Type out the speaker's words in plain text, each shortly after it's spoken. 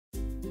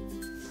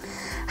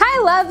Hi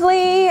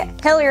lovely,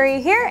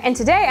 Hillary here, and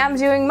today I'm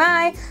doing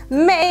my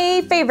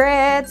May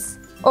favorites,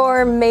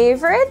 or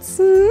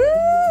Mavorites?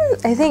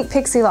 I think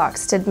Pixie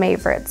Locks did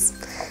Mavorites.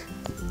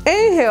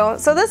 Anywho,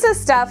 so this is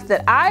stuff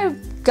that I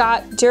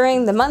got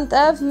during the month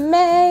of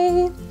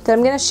May that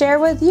I'm gonna share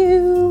with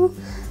you.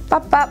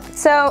 Bop, bop.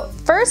 So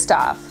first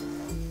off,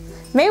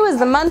 May was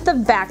the month of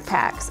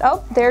backpacks.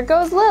 Oh, there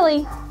goes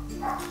Lily.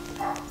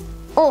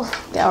 Oh,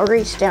 I'll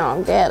reach down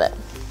and get it.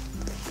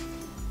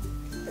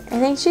 I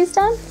think she's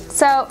done.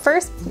 So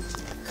first,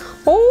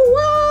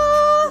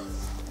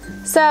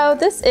 so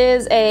this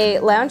is a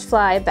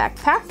Loungefly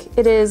backpack.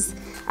 It is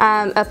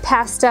a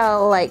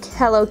pastel, like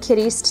Hello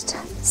Kitty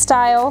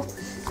style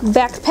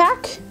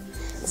backpack.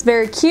 It's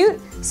very cute.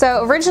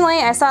 So originally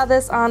I saw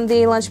this on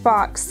the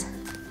Box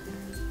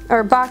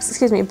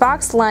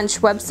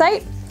Lunch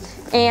website,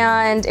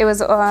 and it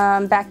was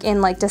back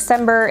in like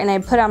December, and I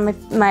put on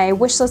my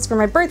wish list for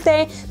my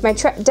birthday. My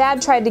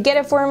dad tried to get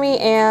it for me,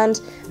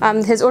 and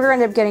his order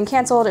ended up getting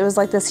canceled. It was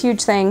like this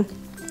huge thing.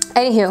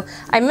 Anywho,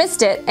 I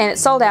missed it, and it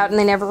sold out, and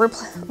they never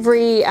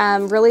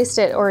released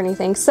it or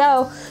anything.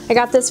 So I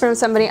got this from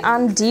somebody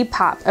on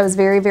Depop. I was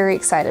very, very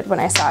excited when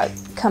I saw it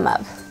come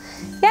up.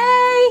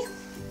 Yay!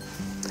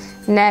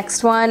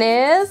 Next one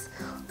is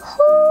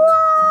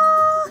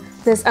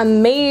this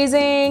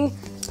amazing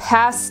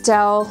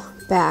pastel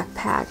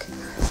backpack.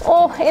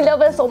 Oh, I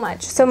love it so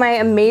much. So my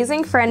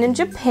amazing friend in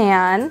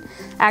Japan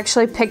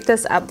actually picked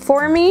this up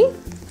for me.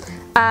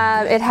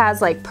 It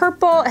has like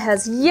purple, it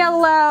has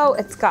yellow,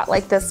 it's got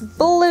like this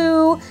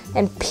blue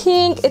and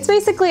pink. It's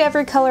basically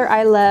every color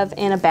I love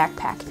in a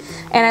backpack.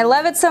 And I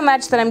love it so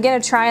much that I'm gonna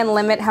try and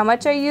limit how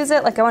much I use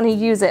it. Like I wanna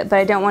use it, but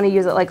I don't wanna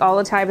use it like all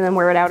the time and then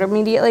wear it out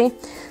immediately.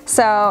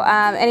 So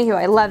anywho,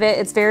 I love it.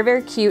 It's very,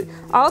 very cute.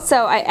 Also,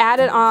 I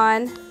added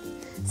on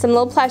some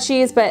little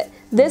plushies, but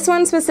this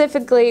one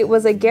specifically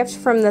was a gift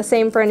from the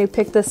same friend who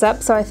picked this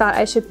up, so I thought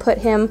I should put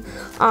him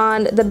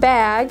on the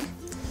bag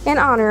in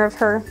honor of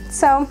her.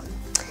 So,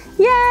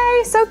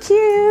 yay, so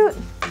cute.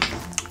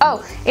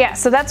 Oh, yeah,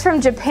 so that's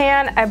from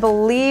Japan. I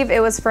believe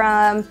it was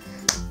from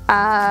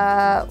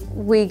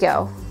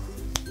WeGo.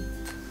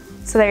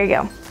 So there you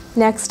go.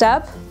 Next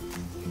up.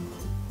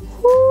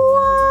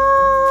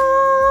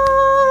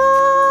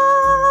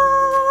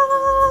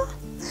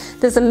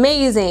 This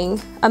amazing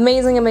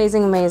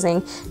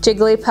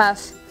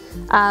Jigglypuff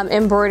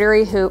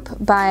embroidery hoop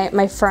by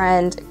my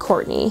friend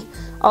Courtney,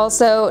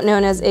 also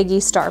known as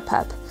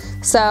IggyStarpup.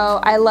 So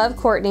I love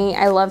Courtney,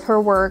 I love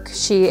her work.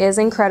 She is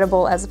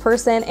incredible as a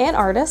person and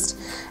artist.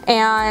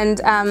 And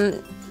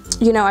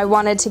you know, I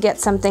wanted to get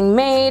something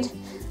made.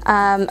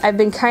 I've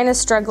been kind of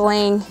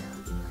struggling,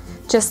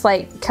 just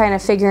like kind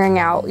of figuring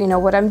out, you know,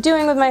 what I'm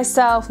doing with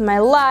myself, my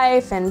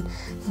life, and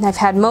I've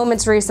had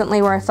moments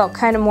recently where I felt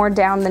kind of more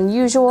down than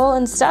usual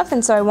and stuff,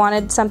 and so I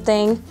wanted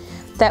something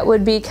that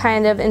would be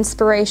kind of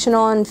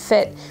inspirational and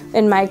fit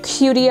in my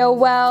Qdio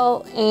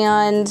well,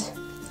 and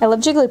I love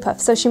Jigglypuff,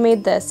 so she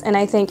made this, and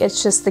I think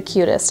it's just the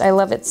cutest. I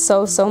love it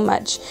so, so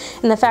much,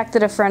 and the fact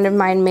that a friend of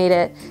mine made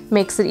it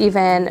makes it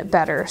even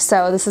better.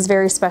 So this is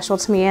very special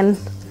to me, and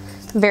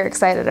I'm very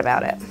excited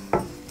about it.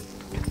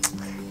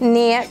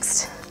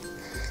 Next,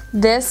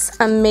 this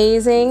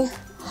amazing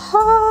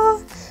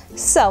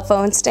cell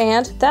phone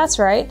stand. That's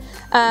right.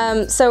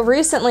 So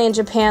recently in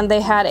Japan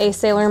they had a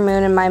Sailor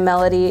Moon and My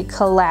Melody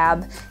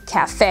collab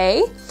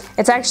cafe.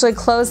 It's actually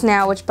closed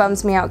now, which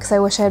bums me out because I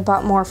wish I had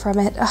bought more from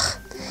it. Ugh.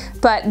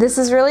 But this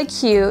is really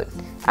cute.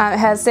 It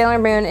has Sailor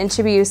Moon and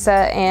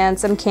Chibiusa and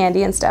some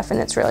candy and stuff, and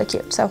it's really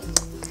cute. So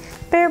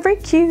very, very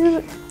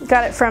cute.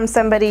 Got it from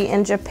somebody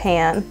in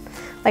Japan,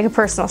 like a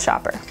personal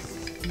shopper.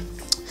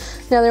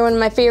 Another one of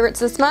my favorites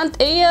this month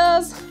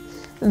is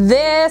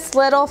this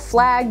little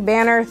flag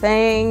banner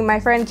thing. My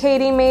friend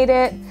Katie made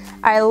it.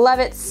 I love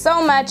it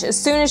so much. As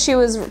soon as she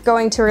was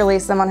going to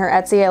release them on her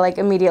Etsy, I like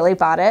immediately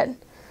bought it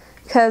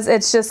because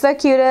it's just the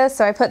cutest.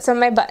 So I put some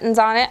of my buttons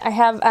on it. I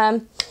have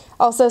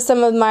also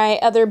some of my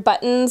other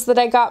buttons that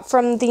I got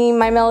from the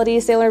My Melody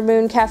Sailor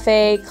Moon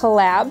Cafe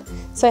collab.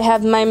 So I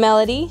have My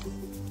Melody.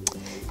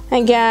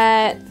 I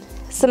got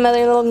some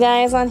other little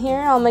guys on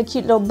here, all my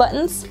cute little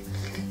buttons.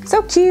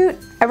 So cute.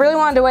 I really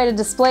wanted a way to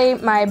display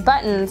my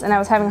buttons and I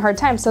was having a hard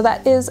time, so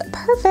that is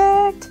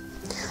perfect.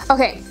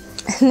 Okay,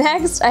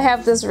 next I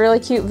have this really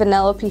cute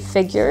Vanellope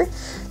figure.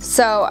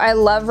 So I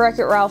love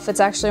Wreck-It Ralph. It's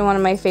actually one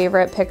of my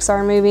favorite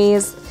Pixar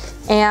movies.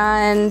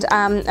 And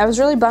I was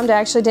really bummed I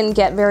actually didn't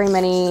get very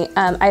many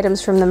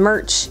items from the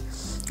merch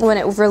when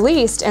it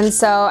released, and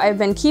so I've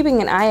been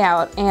keeping an eye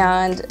out,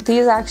 and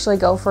these actually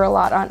go for a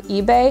lot on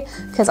eBay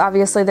because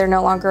obviously they're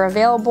no longer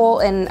available,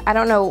 and I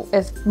don't know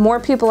if more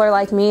people are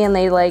like me and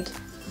they like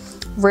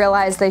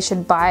realize they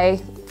should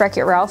buy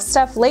Wreck-It Ralph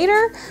stuff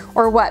later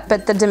or what,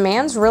 but the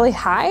demand's really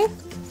high.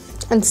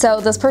 And so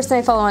this person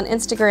I follow on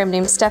Instagram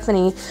named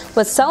Stephanie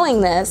was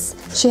selling this.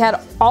 She had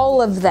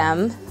all of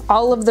them,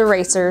 all of the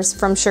racers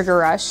from Sugar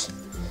Rush,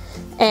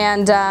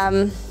 and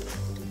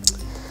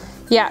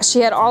yeah, she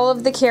had all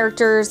of the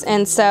characters,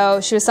 and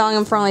so she was selling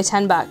them for only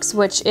 10 bucks,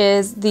 which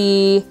is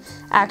the,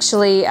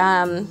 actually,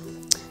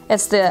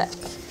 it's the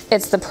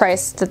it's the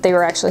price that they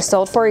were actually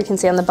sold for. You can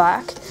see on the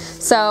back.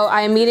 So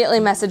I immediately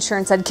messaged her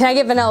and said, can I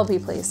get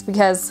Vanellope, please?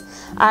 Because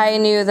I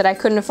knew that I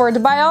couldn't afford to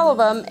buy all of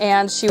them,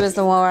 and she was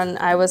the one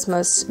I was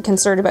most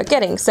concerned about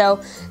getting.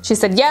 So she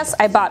said yes,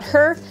 I bought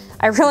her.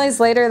 I realized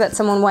later that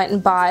someone went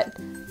and bought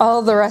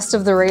all the rest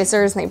of the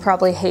racers, and they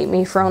probably hate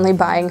me for only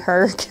buying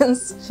her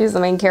because she's the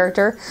main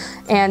character.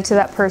 And to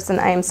that person,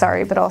 I am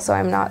sorry, but also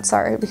I'm not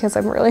sorry because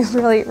I'm really,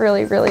 really,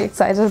 really, really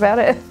excited about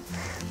it.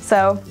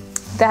 So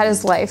that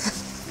is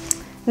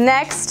life.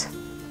 Next,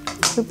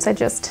 oops, I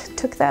just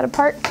took that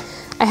apart.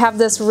 I have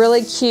this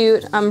really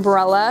cute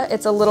umbrella.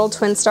 It's a little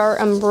twin star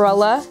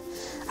umbrella.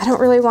 I don't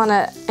really want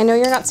to, I know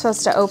you're not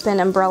supposed to open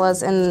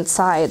umbrellas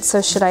inside,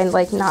 so should I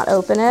like not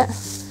open it?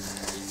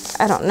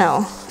 I don't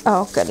know.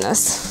 Oh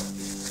goodness.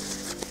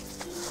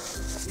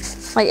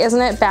 Like,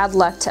 isn't it bad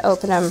luck to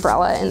open an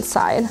umbrella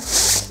inside?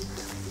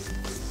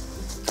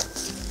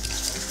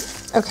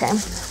 Okay,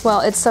 well,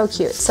 it's so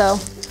cute. So,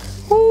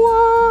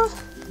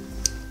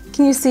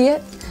 can you see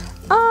it?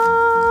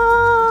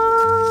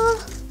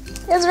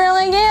 It's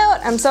really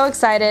cute. I'm so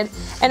excited.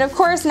 And of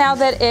course, now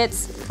that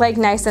it's like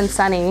nice and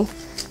sunny,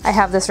 I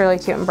have this really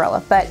cute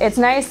umbrella. But it's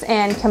nice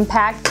and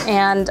compact,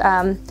 and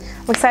I'm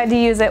excited to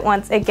use it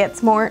once it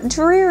gets more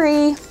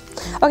dreary.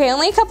 Okay,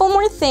 only a couple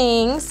more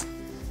things.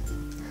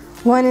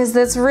 One is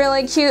this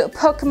really cute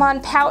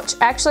Pokemon pouch.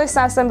 I actually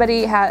saw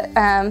somebody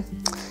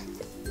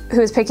who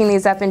was picking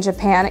these up in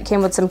Japan. It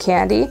came with some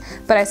candy,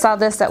 but I saw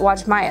this at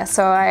Watch Maya,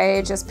 so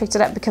I just picked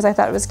it up because I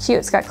thought it was cute.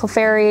 It's got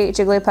Clefairy,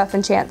 Jigglypuff,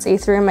 and Chansey,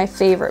 three of my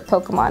favorite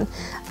Pokemon.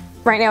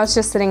 Right now it's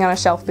just sitting on a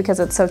shelf because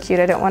it's so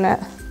cute. I don't want to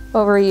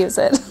overuse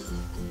it.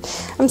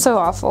 I'm so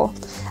awful.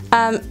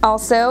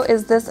 Also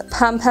is this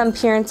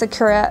Pompompurin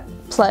Sakura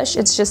plush.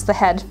 It's just the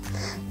head,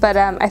 but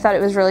I thought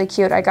it was really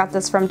cute. I got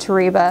this from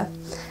Toriba.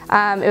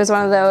 It was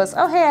one of those,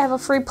 oh hey, I have a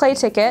free play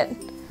ticket.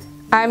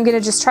 I'm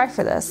gonna just try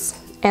for this.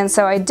 And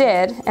so I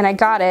did, and I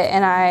got it,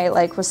 and I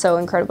like was so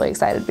incredibly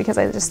excited because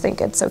I just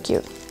think it's so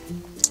cute.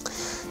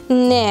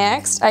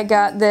 Next, I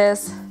got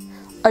this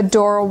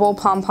adorable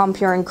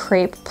Pompompurin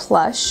crepe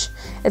plush.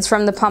 It's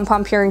from the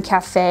Pompompurin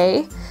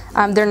Cafe.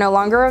 They're no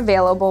longer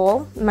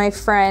available. My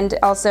friend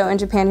also in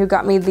Japan who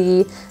got me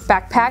the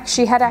backpack,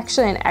 she had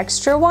actually an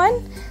extra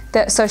one,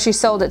 so she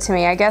sold it to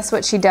me. I guess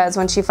what she does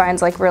when she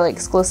finds like really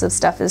exclusive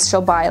stuff is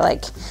she'll buy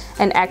like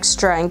an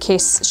extra in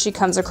case she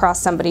comes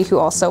across somebody who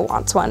also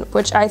wants one,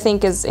 which I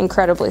think is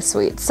incredibly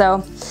sweet.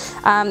 So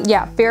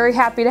yeah, very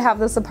happy to have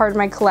this a part of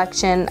my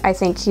collection. I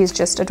think he's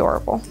just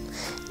adorable.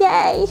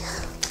 Yay!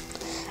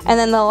 And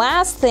then the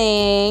last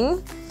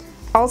thing,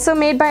 also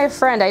made by a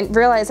friend. I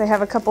realize I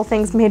have a couple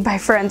things made by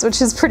friends, which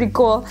is pretty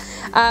cool.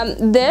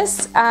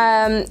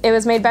 It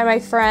was made by my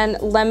friend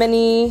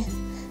Lemony.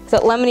 Is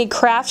it Lemony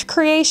Craft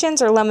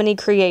Creations or Lemony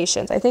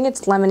Creations? I think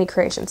it's Lemony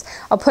Creations.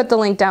 I'll put the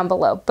link down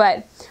below.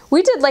 But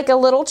we did like a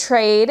little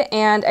trade,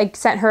 and I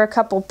sent her a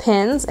couple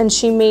pins, and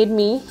she made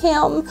me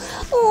him.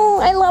 Oh,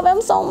 I love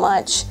him so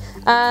much.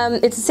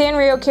 It's a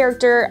Sanrio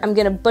character. I'm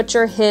gonna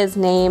butcher his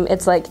name.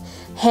 It's like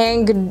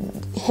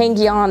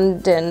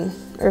Hangyondin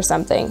or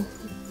something.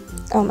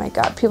 Oh my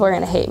god, people are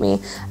gonna hate me.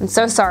 I'm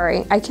so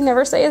sorry. I can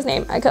never say his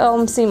name. I call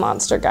him Sea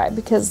Monster Guy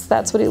because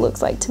that's what he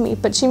looks like to me.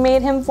 But she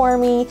made him for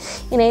me,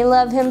 and I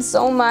love him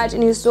so much,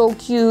 and he's so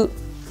cute.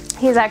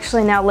 He's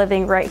actually now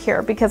living right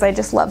here because I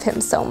just love him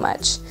so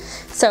much.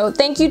 So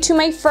thank you to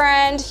my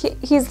friend.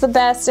 He's the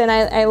best, and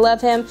I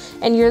love him,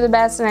 and you're the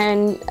best,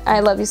 and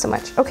I love you so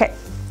much. Okay,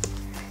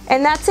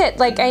 and that's it.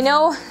 Like, I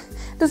know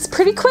this is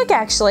pretty quick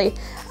actually.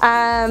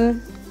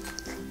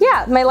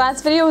 Yeah, my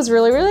last video was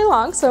really, really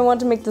long, so I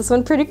wanted to make this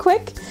one pretty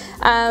quick.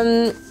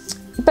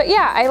 But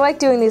yeah, I like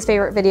doing these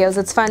favorite videos.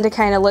 It's fun to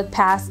kind of look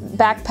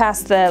back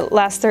past the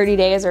last 30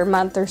 days or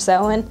month or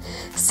so and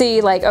see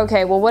like,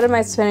 okay, well, what am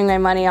I spending my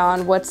money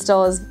on? What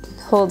still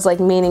holds like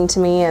meaning to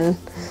me? And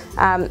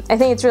I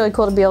think it's really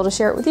cool to be able to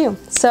share it with you.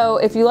 So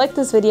if you like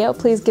this video,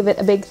 please give it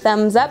a big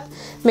thumbs up.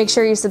 Make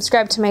sure you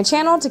subscribe to my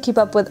channel to keep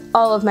up with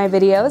all of my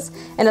videos.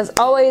 And as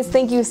always,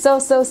 thank you so,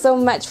 so, so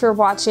much for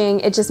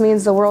watching. It just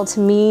means the world to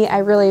me. I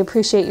really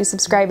appreciate you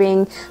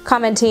subscribing,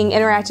 commenting,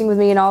 interacting with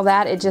me and all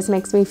that. It just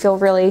makes me feel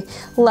really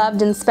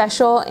loved and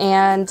special,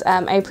 and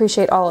I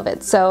appreciate all of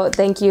it. So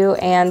thank you,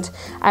 and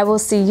I will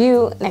see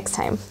you next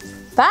time.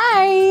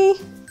 Bye!